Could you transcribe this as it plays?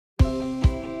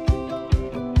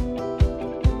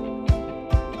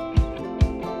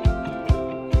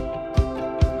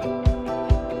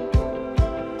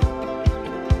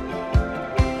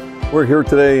We're here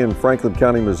today in Franklin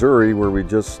County, Missouri, where we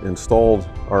just installed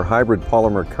our hybrid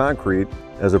polymer concrete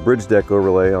as a bridge deck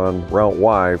overlay on Route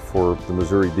Y for the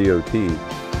Missouri DOT.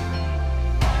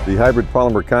 The hybrid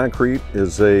polymer concrete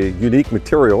is a unique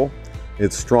material.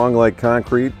 It's strong like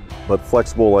concrete, but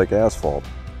flexible like asphalt.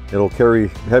 It'll carry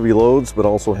heavy loads, but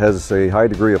also has a high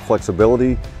degree of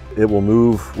flexibility. It will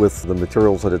move with the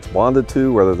materials that it's bonded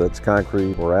to, whether that's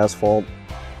concrete or asphalt.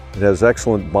 It has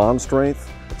excellent bond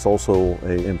strength. It's also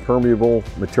an impermeable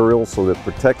material, so that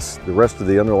protects the rest of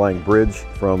the underlying bridge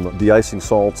from de-icing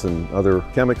salts and other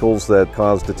chemicals that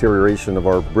cause deterioration of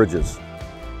our bridges.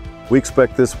 We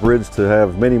expect this bridge to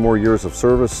have many more years of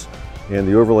service, and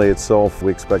the overlay itself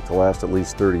we expect to last at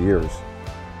least 30 years.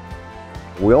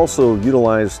 We also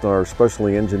utilized our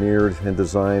specially engineered and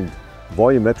designed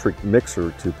Volumetric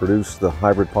Mixer to produce the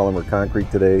hybrid polymer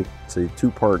concrete today. It's a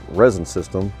two-part resin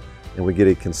system, and we get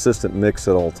a consistent mix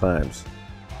at all times.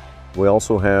 We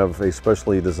also have a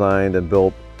specially designed and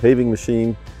built paving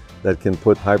machine that can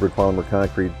put hybrid polymer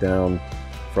concrete down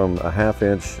from a ½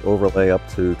 inch overlay up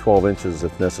to 12 inches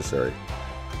if necessary.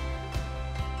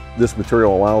 This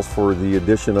material allows for the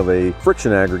addition of a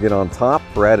friction aggregate on top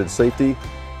for added safety,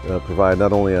 provide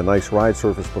not only a nice ride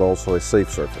surface but also a safe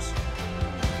surface.